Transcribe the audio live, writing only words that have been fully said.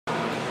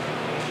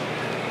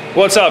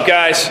What's up,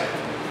 guys?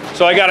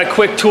 So I got a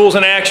quick tools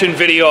in action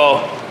video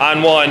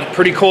on one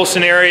pretty cool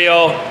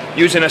scenario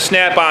using a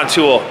snap-on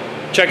tool.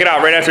 Check it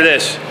out right after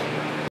this.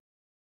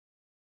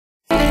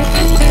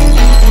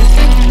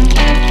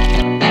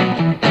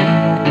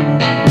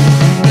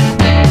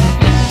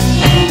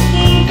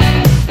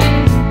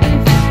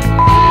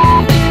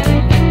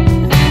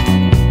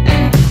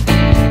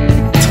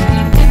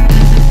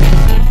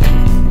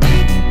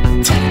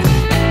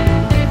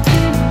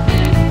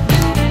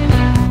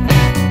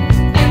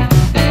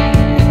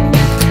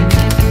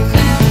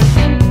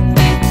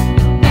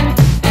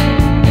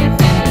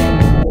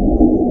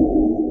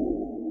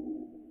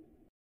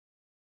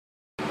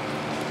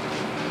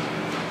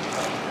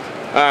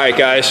 Alright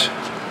guys,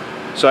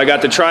 so I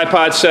got the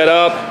tripod set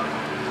up,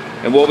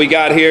 and what we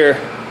got here,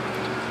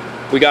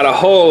 we got a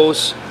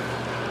hose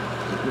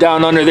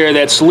down under there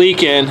that's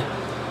leaking,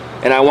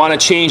 and I want to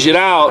change it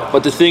out,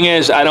 but the thing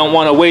is I don't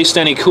want to waste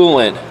any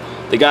coolant.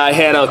 The guy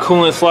had a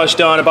coolant flush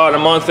done about a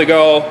month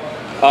ago,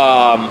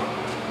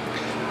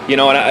 you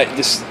know, and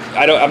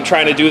I'm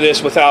trying to do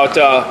this without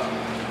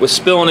with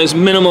spilling as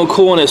minimal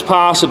coolant as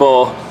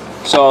possible.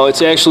 So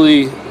it's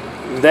actually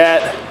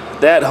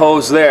that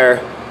hose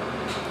there,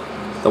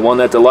 the one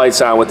that the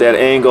light's on with that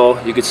angle.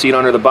 You can see it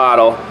under the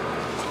bottle.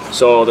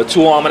 So the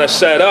tool I'm going to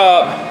set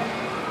up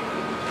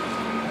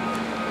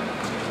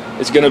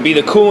is going to be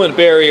the coolant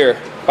barrier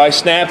by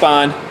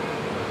Snap-on,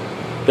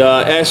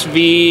 the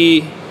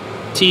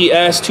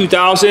SVTS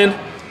 2000.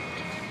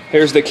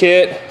 Here's the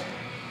kit.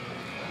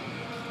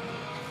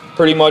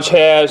 Pretty much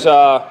has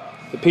the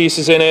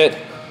pieces in it.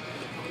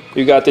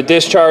 You got the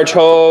discharge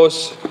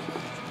hose,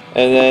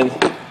 and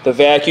then the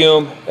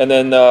vacuum, and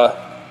then the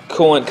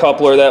coolant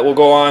coupler that will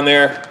go on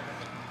there.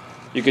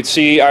 You can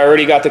see I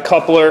already got the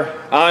coupler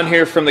on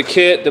here from the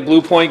kit, the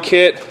Blue Point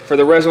kit for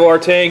the reservoir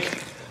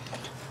tank,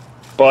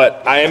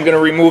 but I am going to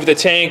remove the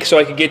tank so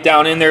I can get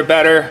down in there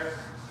better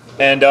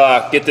and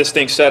get this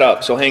thing set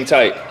up, so hang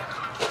tight.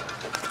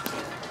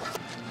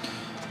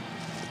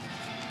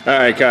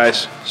 Alright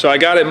guys, so I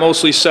got it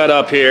mostly set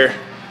up here.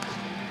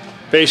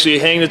 Basically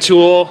hang the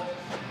tool.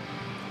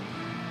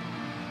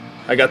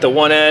 I got the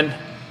one end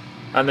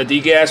on the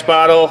degas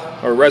bottle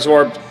or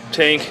reservoir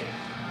tank,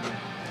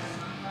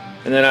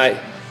 and then I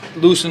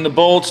loosened the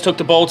bolts, took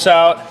the bolts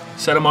out,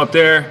 set them up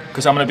there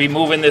because I'm going to be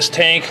moving this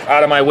tank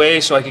out of my way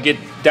so I could get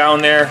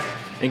down there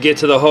and get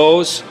to the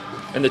hose,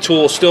 and the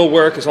tool will still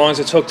work as long as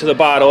it's hooked to the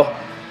bottle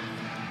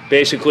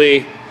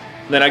basically.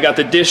 Then I got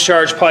the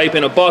discharge pipe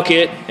in a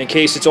bucket in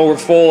case it's over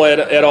full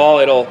at all.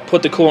 It'll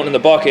put the coolant in the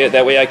bucket,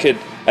 that way I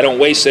don't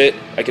waste it.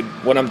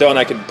 When I'm done,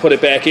 I could put it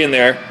back in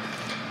there.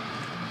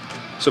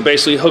 So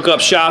basically hook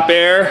up shop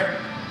air.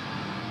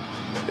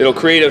 It'll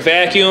create a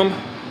vacuum,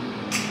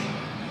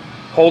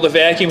 hold a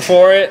vacuum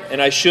for it,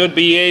 and I should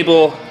be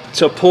able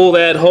to pull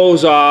that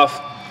hose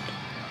off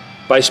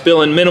by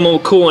spilling minimal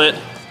coolant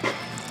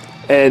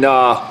and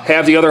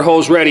have the other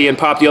hose ready and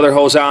pop the other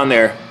hose on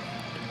there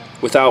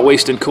without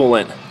wasting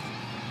coolant.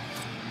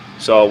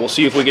 So we'll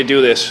see if we can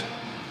do this.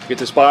 Get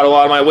this bottle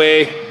out of my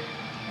way,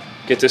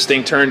 get this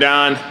thing turned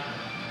on,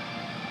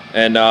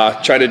 and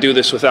try to do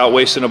this without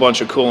wasting a bunch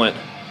of coolant.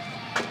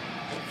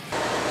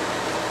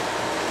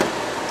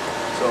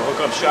 So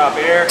hook up shop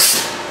air,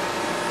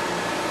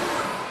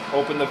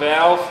 open the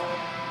valve.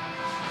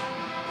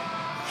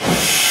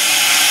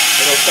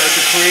 It'll start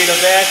to create a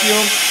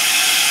vacuum.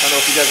 I don't know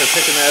if you guys are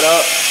picking that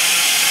up.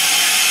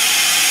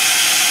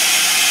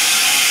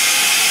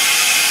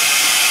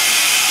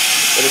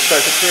 It'll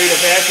start to create a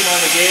vacuum on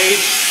the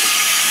gauge.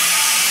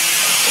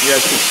 You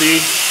guys can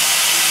see.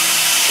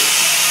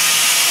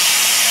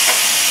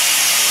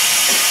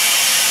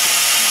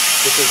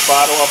 Get this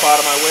bottle up out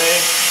of my way.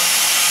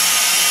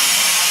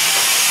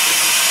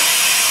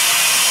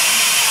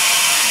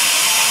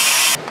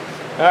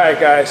 Alright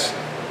guys,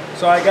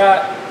 so I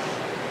got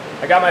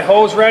my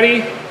hose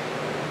ready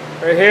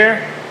right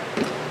here.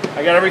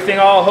 I got everything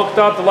all hooked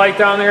up, the light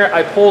down there.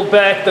 I pulled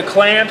back the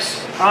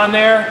clamps on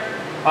there.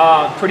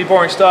 Pretty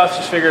boring stuff,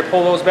 just figured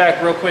pull those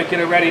back real quick, get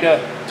it ready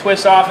to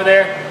twist off of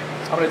there.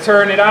 I'm going to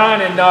turn it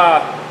on and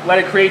let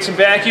it create some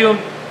vacuum,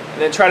 and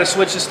then try to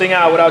switch this thing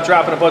out without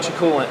dropping a bunch of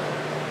coolant.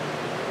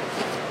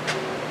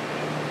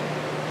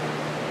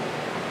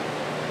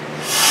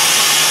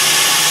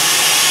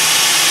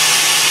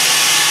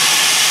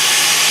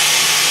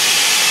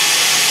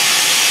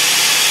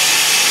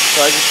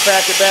 So I just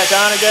cracked it back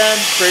on again,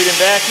 creating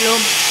vacuum.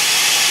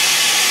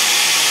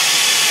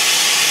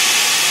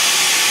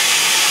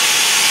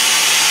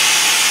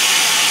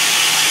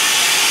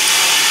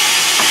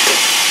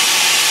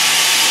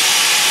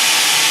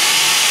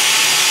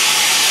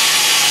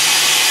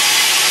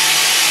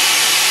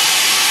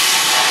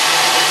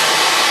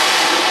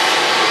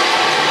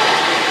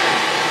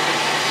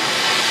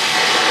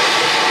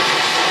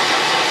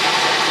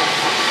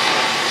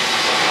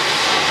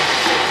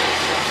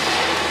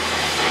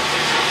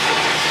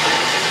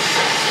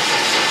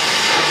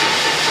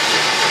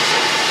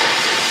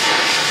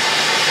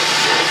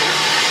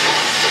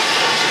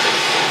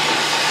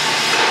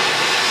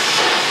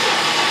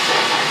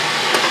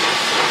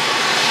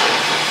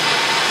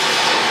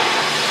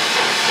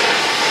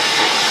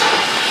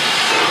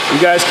 You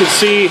guys can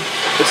see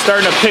it's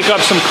starting to pick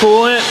up some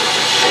coolant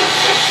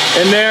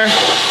in there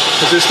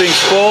because this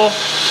thing's full.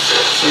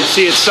 You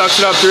see it sucks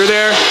it up through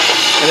there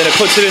and then it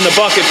puts it in the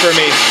bucket for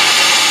me.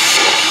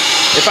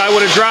 If I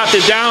would have dropped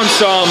it down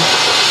some,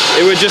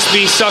 it would just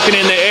be sucking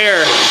in the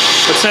air.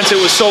 But since it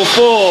was so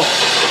full,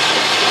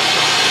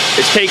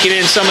 it's taking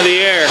in some of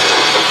the air.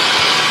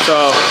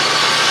 So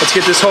let's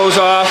get this hose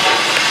off.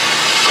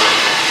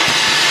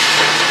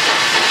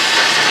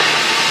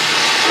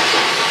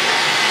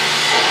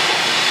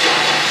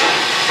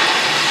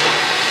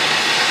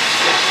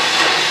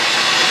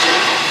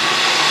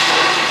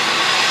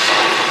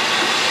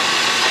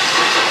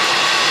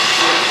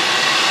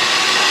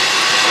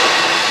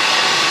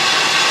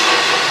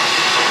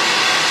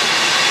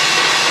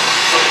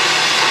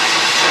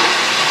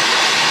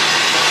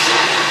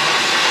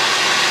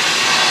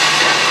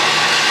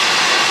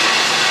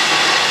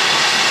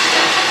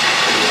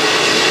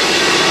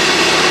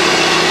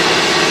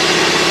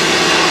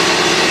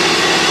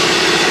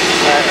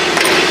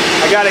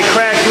 Got it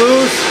cracked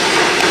loose,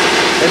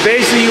 and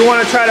basically you want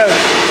to try to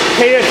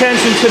pay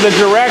attention to the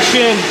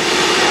direction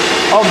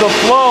of the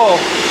flow,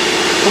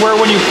 to where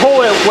when you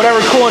pull it, whatever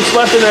coolant's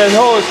left in the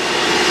hose,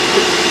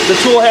 the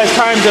tool has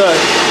time to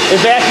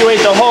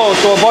evacuate the hose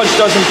so a bunch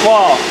doesn't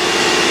fall.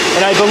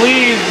 And I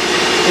believe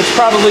it's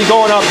probably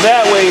going up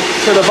that way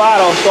to the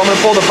bottom, so I'm going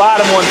to pull the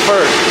bottom one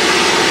first.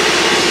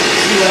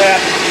 See what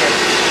happens here.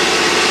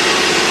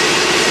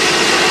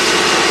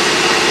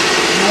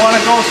 You want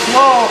to go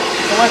slow.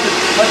 So let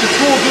the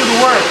tool do the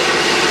work.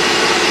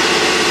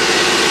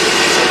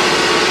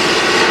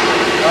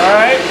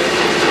 Alright.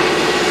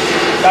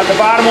 Got the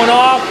bottom one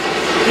off.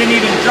 Didn't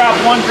even drop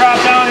one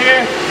drop down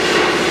here.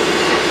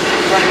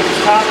 Try to get this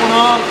top one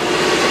off.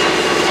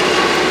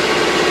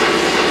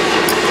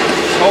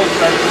 Hose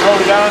starts to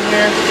roll down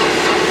here.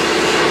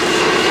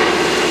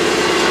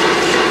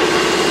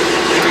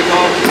 There we go.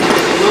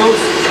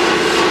 Loose.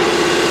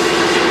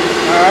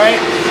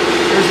 Alright.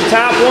 Here's the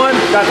top one.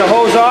 Got the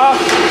hose off.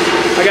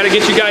 I got to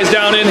get you guys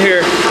down in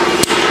here.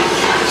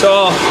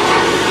 So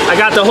I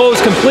got the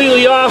hose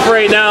completely off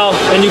right now,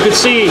 and you can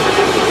see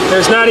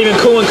there's not even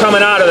coolant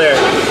coming out of there.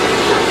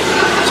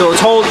 So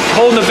it's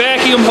holding the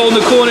vacuum, holding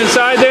the coolant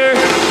inside there.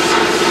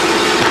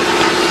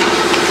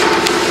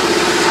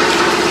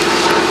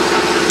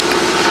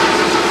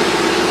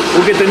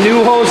 We'll get the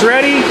new hose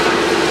ready.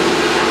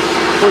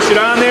 Push it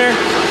on there.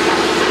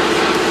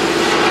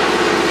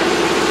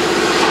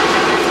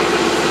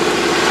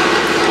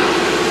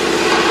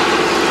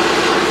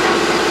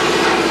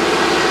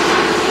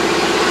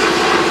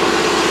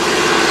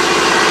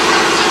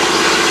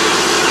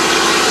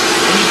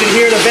 You can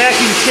hear the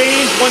vacuum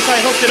change. Once I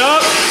hooked it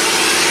up,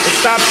 it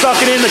stopped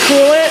sucking in the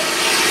coolant.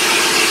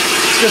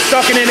 It's just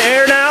sucking in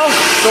air now,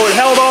 so it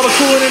held all the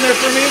coolant in there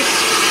for me.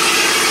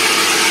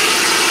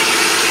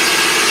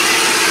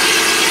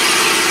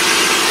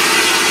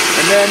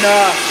 And then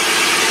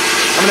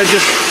I'm going to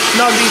just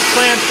snug these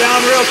clamps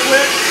down real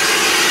quick.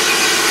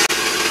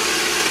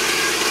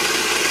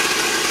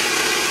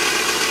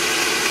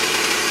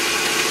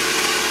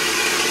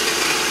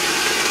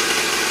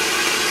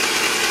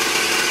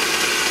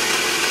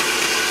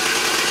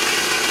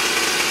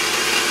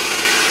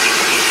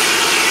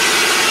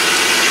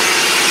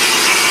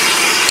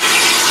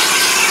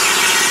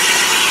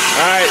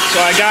 Alright, so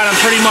I got them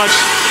pretty much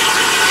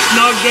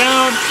snugged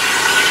down.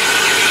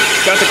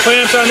 Got the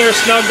clamps on there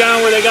snugged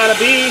down where they gotta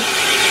be. You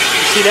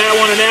see that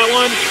one and that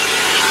one.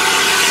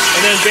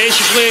 And then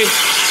basically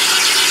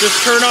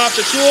just turn off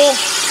the tool.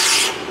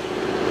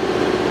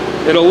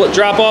 It'll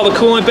drop all the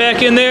coolant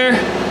back in there.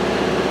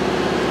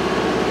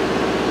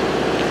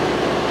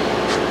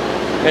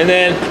 And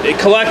then it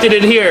collected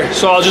it here.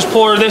 So I'll just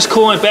pour this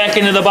coolant back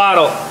into the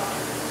bottle.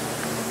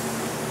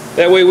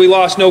 That way we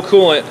lost no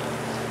coolant.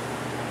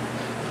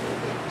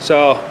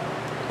 So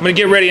I'm gonna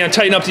get ready and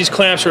tighten up these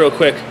clamps real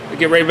quick. I'll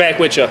get right back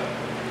with you.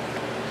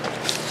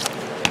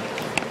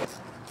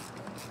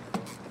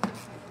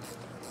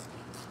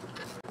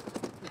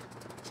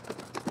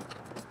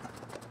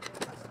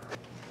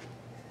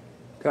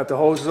 Got the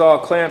hoses all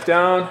clamped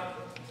down.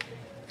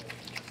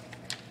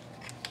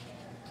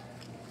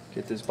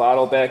 Get this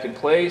bottle back in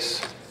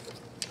place.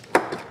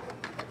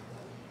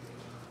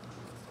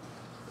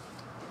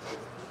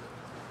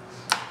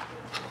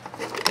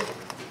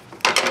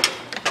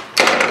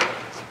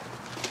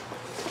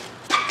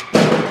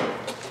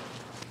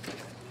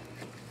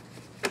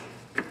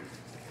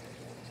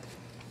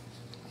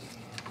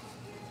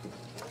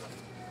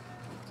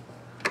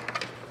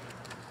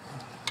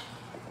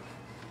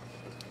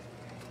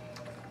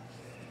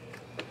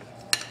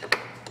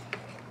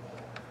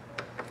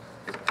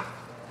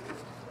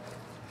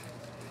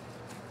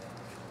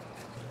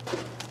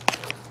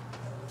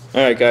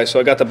 Alright guys, so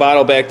I got the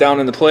bottle back down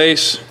into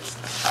place.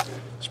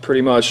 Just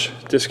pretty much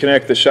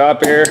disconnect the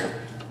shop air.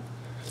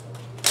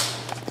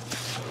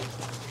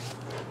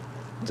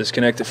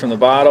 Disconnect it from the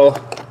bottle.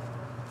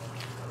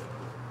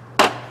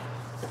 I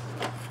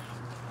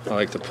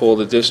like to pull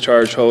the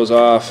discharge hose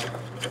off.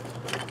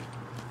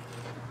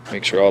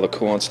 Make sure all the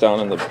coolant's down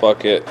in the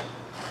bucket.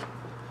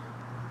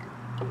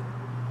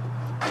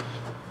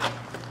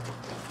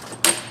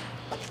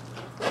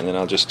 And then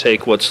I'll just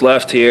take what's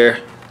left here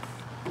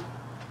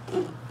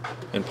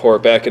and pour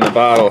it back in the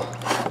bottle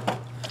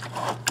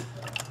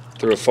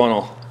through a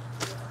funnel.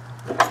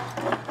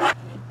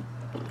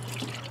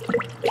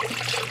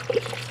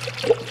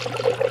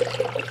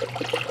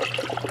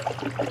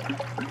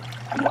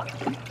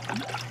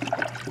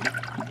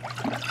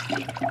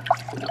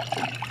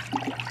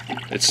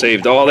 It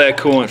saved all that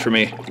coolant for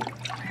me.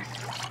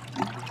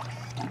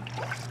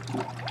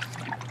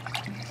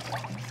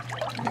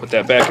 Put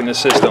that back in the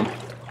system.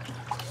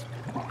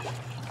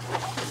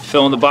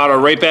 Filling the bottle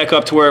right back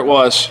up to where it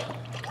was.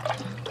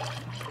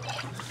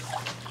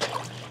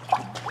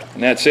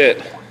 And that's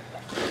it.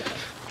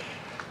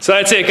 So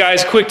that's it,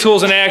 guys. Quick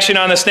tools in action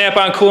on the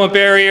snap-on coolant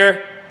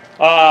barrier.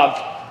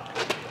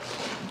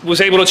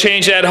 Was able to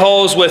change that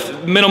hose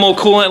with minimal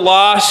coolant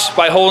loss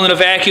by holding a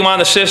vacuum on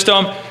the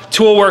system.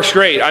 Tool works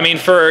great. I mean,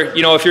 for,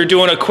 you know, if you're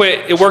doing a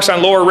quick, it works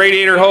on lower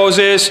radiator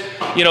hoses.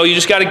 You know, you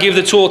just got to give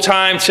the tool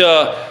time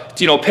to,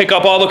 you know, pick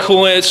up all the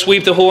coolant,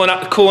 sweep the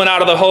coolant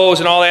out of the hose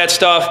and all that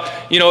stuff.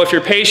 You know, if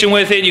you're patient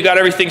with it, you got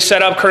everything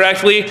set up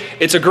correctly,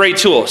 it's a great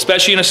tool,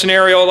 especially in a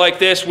scenario like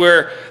this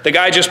where the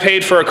guy just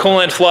paid for a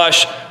coolant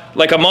flush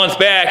like a month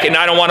back and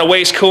I don't want to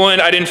waste coolant.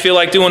 I didn't feel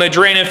like doing a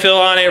drain and fill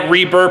on it,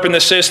 re-burping the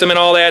system and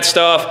all that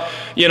stuff.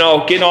 You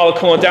know, getting all the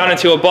coolant down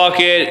into a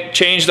bucket,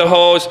 change the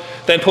hose,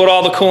 then put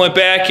all the coolant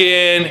back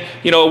in,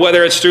 you know,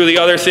 whether it's through the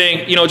other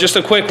thing, you know, just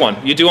a quick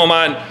one. You do them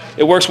on,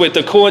 it works with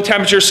the coolant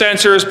temperature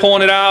sensors,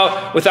 pulling it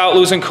out without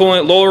losing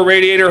coolant, lower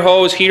radiator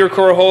hose, heater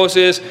core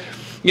hoses,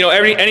 you know,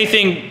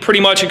 anything pretty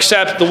much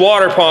except the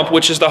water pump,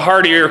 which is the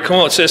heart of your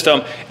coolant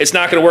system. It's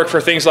not going to work for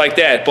things like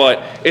that,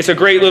 but it's a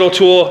great little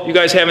tool. You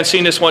guys haven't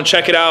seen this one,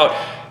 check it out.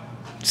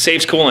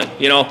 Saves coolant,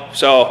 you know.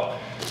 So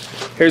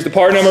here's the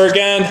part number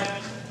again.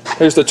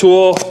 Here's the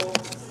tool.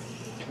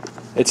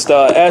 It's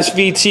the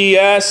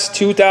SVTS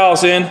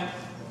 2000,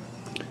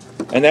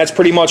 and that's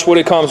pretty much what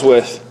it comes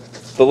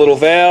with. The little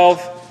valve,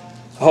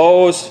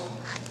 hose,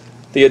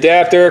 the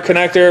adapter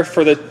connector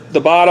for the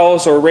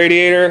bottles or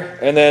radiator,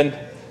 and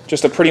then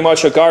just pretty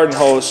much a garden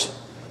hose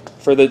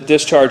for the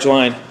discharge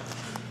line.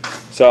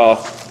 So, all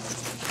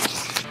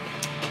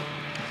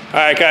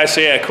right guys,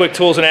 so yeah, quick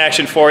tools in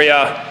action for you.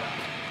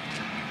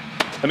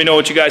 Let me know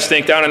what you guys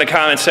think down in the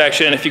comment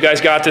section. If you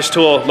guys got this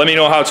tool, let me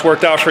know how it's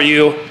worked out for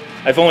you.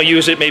 I've only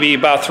used it maybe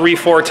about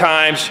 3-4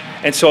 times,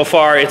 and so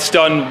far it's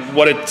done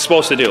what it's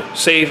supposed to do.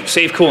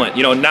 Save coolant,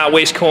 you know, not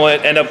waste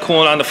coolant, end up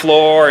coolant on the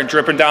floor and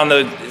dripping down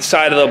the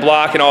side of the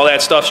block and all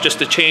that stuff just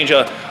to change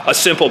a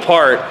simple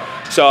part.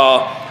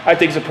 So I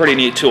think it's a pretty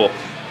neat tool.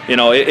 You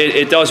know,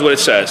 it does what it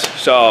says.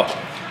 So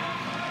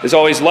as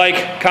always,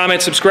 like,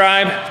 comment,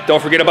 subscribe.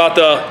 Don't forget about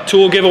the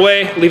tool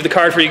giveaway. Leave the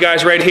card for you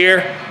guys right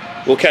here.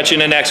 We'll catch you in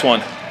the next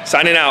one.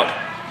 Signing out.